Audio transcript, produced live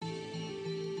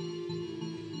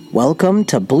Welcome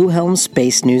to Blue Helm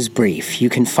Space News Brief. You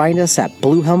can find us at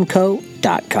bluehelmco.com.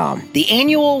 The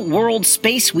annual World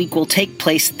Space Week will take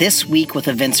place this week with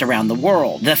events around the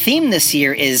world. The theme this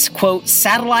year is, quote,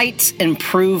 "Satellites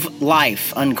Improve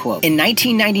Life," unquote. In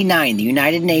 1999, the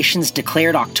United Nations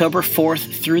declared October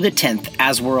 4th through the 10th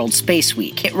as World Space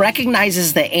Week. It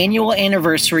recognizes the annual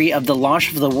anniversary of the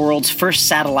launch of the world's first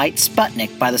satellite,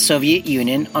 Sputnik, by the Soviet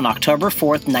Union on October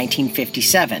 4th,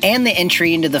 1957, and the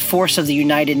entry into the force of the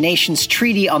United Nations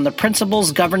Treaty on the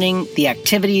Principles Governing the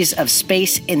Activities of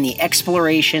Space in the Exploration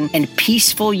and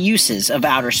Peaceful Uses of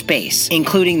Outer Space,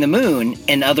 including the Moon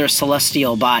and other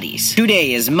celestial bodies.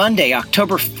 Today is Monday,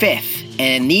 October 5th,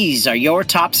 and these are your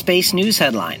top space news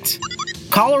headlines.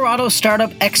 Colorado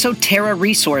startup ExoTerra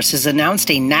Resources announced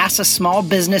a NASA Small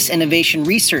Business Innovation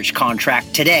Research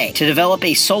contract today to develop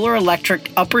a solar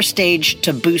electric upper stage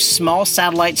to boost small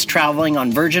satellites traveling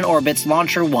on Virgin Orbit's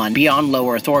Launcher 1 beyond low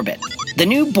Earth orbit. The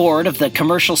new board of the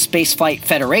Commercial Spaceflight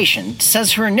Federation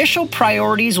says her initial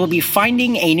priorities will be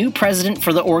finding a new president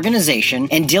for the organization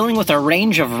and dealing with a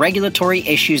range of regulatory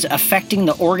issues affecting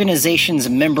the organization's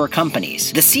member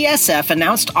companies. The CSF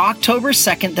announced October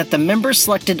 2nd that the members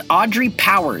selected Audrey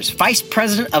Powers, Vice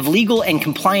President of Legal and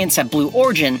Compliance at Blue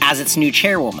Origin, as its new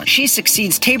chairwoman. She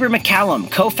succeeds Tabor McCallum,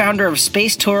 co-founder of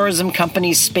space tourism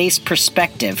company Space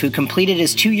Perspective, who completed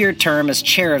his 2-year term as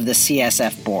chair of the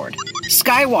CSF board.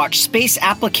 Skywatch Space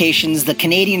Applications, the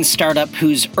Canadian startup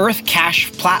whose Earth Cache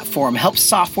platform helps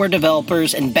software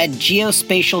developers embed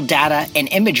geospatial data and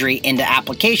imagery into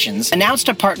applications, announced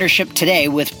a partnership today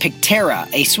with Picterra,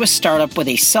 a Swiss startup with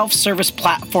a self-service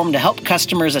platform to help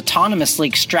customers autonomously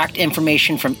extract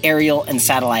information from aerial and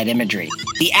satellite imagery.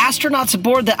 The astronauts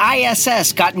aboard the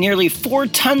ISS got nearly 4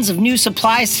 tons of new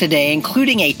supplies today,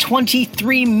 including a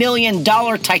 $23 million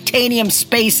titanium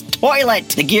space toilet.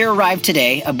 The gear arrived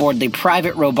today aboard the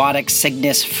private robotics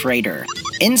Cygnus freighter.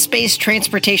 In-space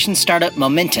transportation startup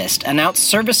Momentus announced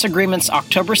service agreements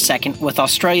October 2nd with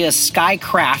Australia's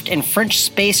Skycraft and French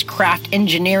spacecraft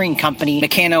engineering company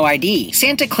Meccano ID.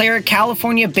 Santa Clara,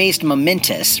 California-based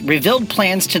Momentus revealed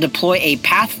plans to deploy a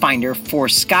Pathfinder for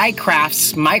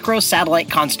Skycraft's microsatellite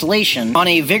constellation on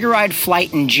a Vigoride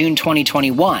flight in June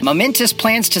 2021. Momentus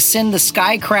plans to send the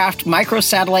Skycraft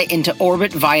microsatellite into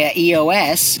orbit via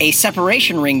EOS, a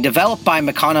separation ring developed by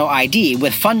Meccano ID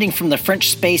with funding from the French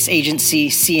space agency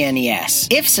CNES.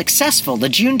 If successful, the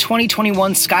June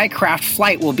 2021 Skycraft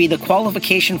flight will be the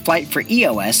qualification flight for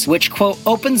EOS, which, quote,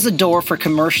 opens the door for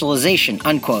commercialization,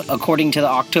 unquote, according to the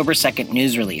October 2nd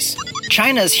news release.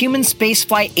 China's Human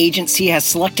Spaceflight Agency has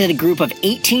selected a group of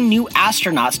 18 new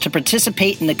astronauts to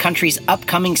participate in the country's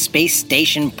upcoming space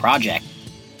station project.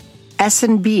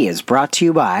 S&B is brought to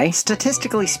you by,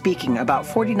 statistically speaking, about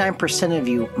 49% of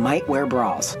you might wear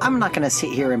bras. I'm not going to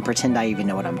sit here and pretend I even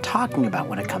know what I'm talking about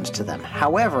when it comes to them.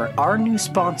 However, our new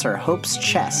sponsor, Hope's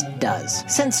Chest, does.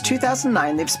 Since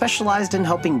 2009, they've specialized in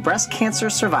helping breast cancer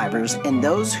survivors and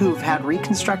those who've had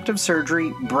reconstructive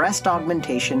surgery, breast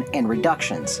augmentation, and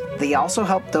reductions. They also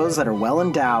help those that are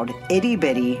well-endowed,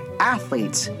 itty-bitty,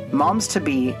 athletes,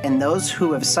 moms-to-be, and those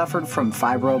who have suffered from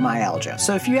fibromyalgia.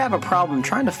 So if you have a problem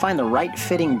trying to find the right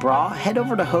fitting bra, head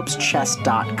over to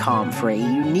hopeschest.com for a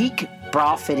unique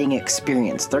bra fitting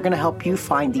experience. They're going to help you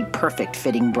find the perfect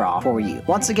fitting bra for you.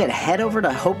 Once again, head over to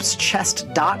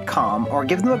hopeschest.com or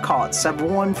give them a call at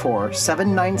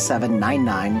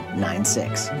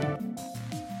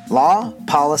 714-797-9996. Law,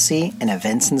 policy, and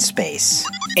events in space.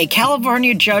 A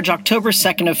California judge October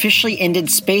 2nd officially ended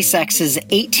SpaceX's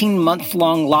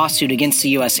 18-month-long lawsuit against the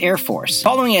U.S. Air Force.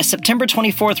 Following a September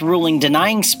 24th ruling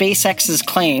denying SpaceX's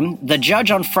claim, the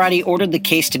judge on Friday ordered the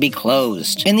case to be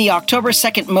closed. In the October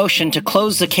 2nd motion to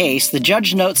close the case, the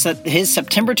judge notes that his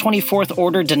September 24th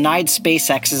order denied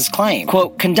SpaceX's claim,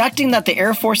 quote, conducting that the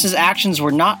Air Force's actions were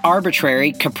not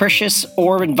arbitrary, capricious,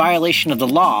 or in violation of the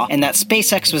law, and that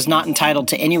SpaceX was not entitled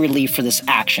to any relief for this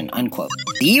action, unquote.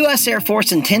 The U.S. Air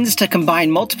Force intends to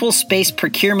combine multiple space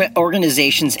procurement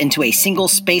organizations into a single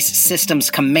Space Systems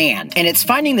Command, and it's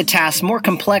finding the task more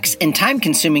complex and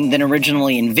time-consuming than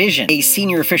originally envisioned, a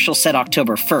senior official said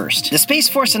October 1st. The Space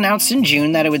Force announced in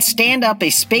June that it would stand up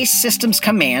a Space Systems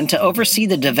Command to oversee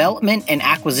the development and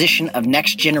acquisition of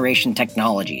next-generation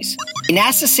technologies. The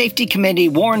NASA Safety Committee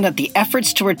warned that the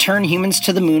efforts to return humans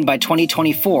to the moon by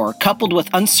 2024, coupled with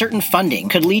uncertain funding,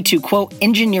 could lead to, quote,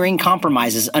 engineering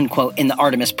compromises, unquote, in the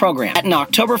Artemis program. At an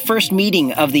October 1st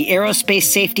meeting of the Aerospace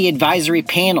Safety Advisory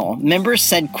Panel, members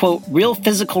said, quote, real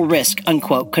physical risk,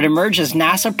 unquote, could emerge as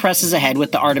NASA presses ahead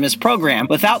with the Artemis program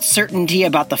without certainty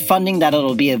about the funding that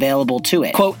it'll be available to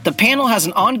it. Quote, the panel has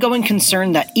an ongoing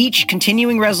concern that each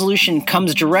continuing resolution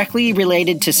comes directly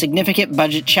related to significant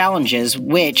budget challenges,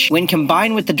 which, when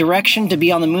combined with the direction to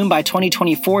be on the moon by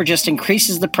 2024, just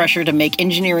increases the pressure to make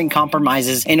engineering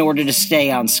compromises in order to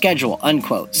stay on schedule,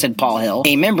 unquote, said Paul Hill,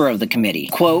 a member of the committee.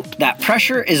 Quote, that pressure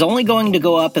is only going to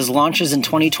go up as launches in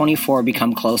 2024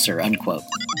 become closer, unquote.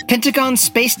 Pentagon's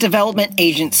Space Development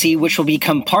Agency, which will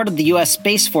become part of the U.S.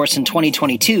 Space Force in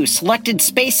 2022, selected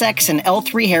SpaceX and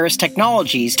L3 Harris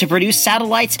Technologies to produce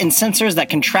satellites and sensors that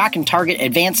can track and target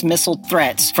advanced missile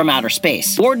threats from outer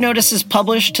space. Board notices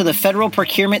published to the federal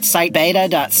procurement site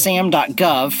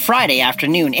beta.sam.gov Friday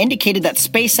afternoon indicated that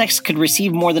SpaceX could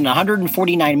receive more than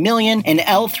 $149 million and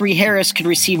L3 Harris could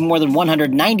receive more than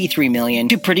 $193 million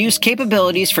to produce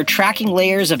capabilities for tracking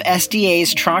layers of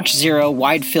SDA's Tranche 0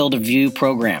 Wide Field of View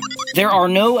program. There are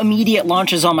no immediate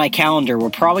launches on my calendar.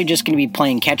 We're probably just going to be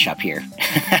playing catch-up here.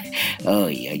 Oh,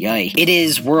 yeah. It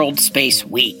is World Space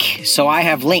Week, so I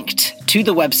have linked to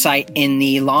the website in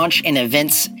the launch and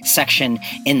events section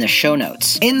in the show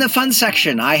notes. In the fun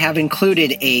section, I have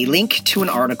included a link to an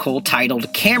article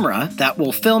titled Camera that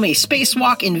will film a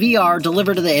spacewalk in VR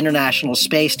delivered to the International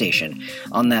Space Station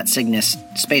on that Cygnus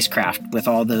spacecraft with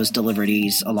all those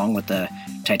deliveries along with the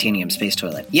titanium space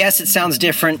toilet. Yes, it sounds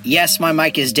different. Yes, my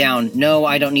mic is down. No,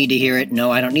 I don't need to hear it.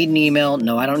 No, I don't need an email.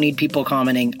 No, I don't need people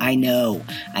commenting. I know.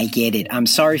 I get it. I'm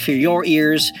sorry for your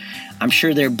ears. I'm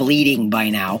sure they're bleeding by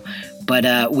now.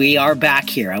 But we are back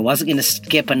here. I wasn't going to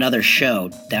skip another show.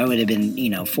 That would have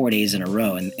been, 4 days in a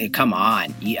row. And come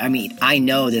on. I mean, I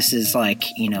know this is like,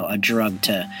 a drug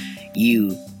to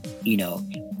you,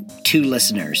 2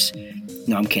 listeners.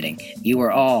 No, I'm kidding. You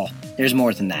are all, there's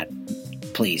more than that.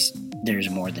 Please, there's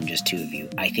more than just 2 of you.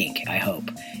 I think, I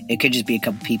hope. It could just be a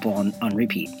couple people on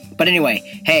repeat. But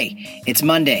anyway, hey, it's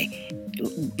Monday.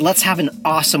 Let's have an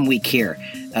awesome week here.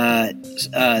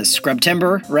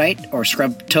 Scrubtember, right? Or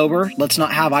Scrubtober. Let's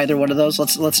not have either one of those.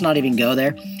 Let's not even go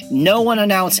there. No one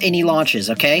announce any launches,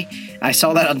 okay? I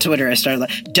saw that on Twitter. I started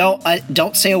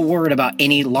don't say a word about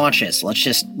any launches. Let's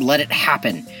just let it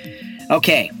happen.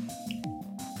 Okay.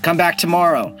 Come back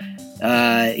tomorrow.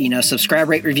 Subscribe,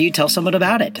 rate, review, tell someone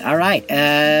about it. All right.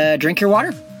 Drink your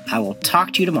water. I will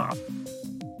talk to you tomorrow.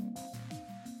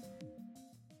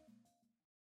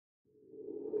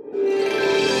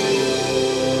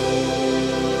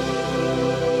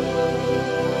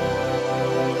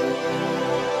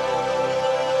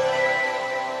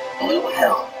 Blue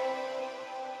Hill.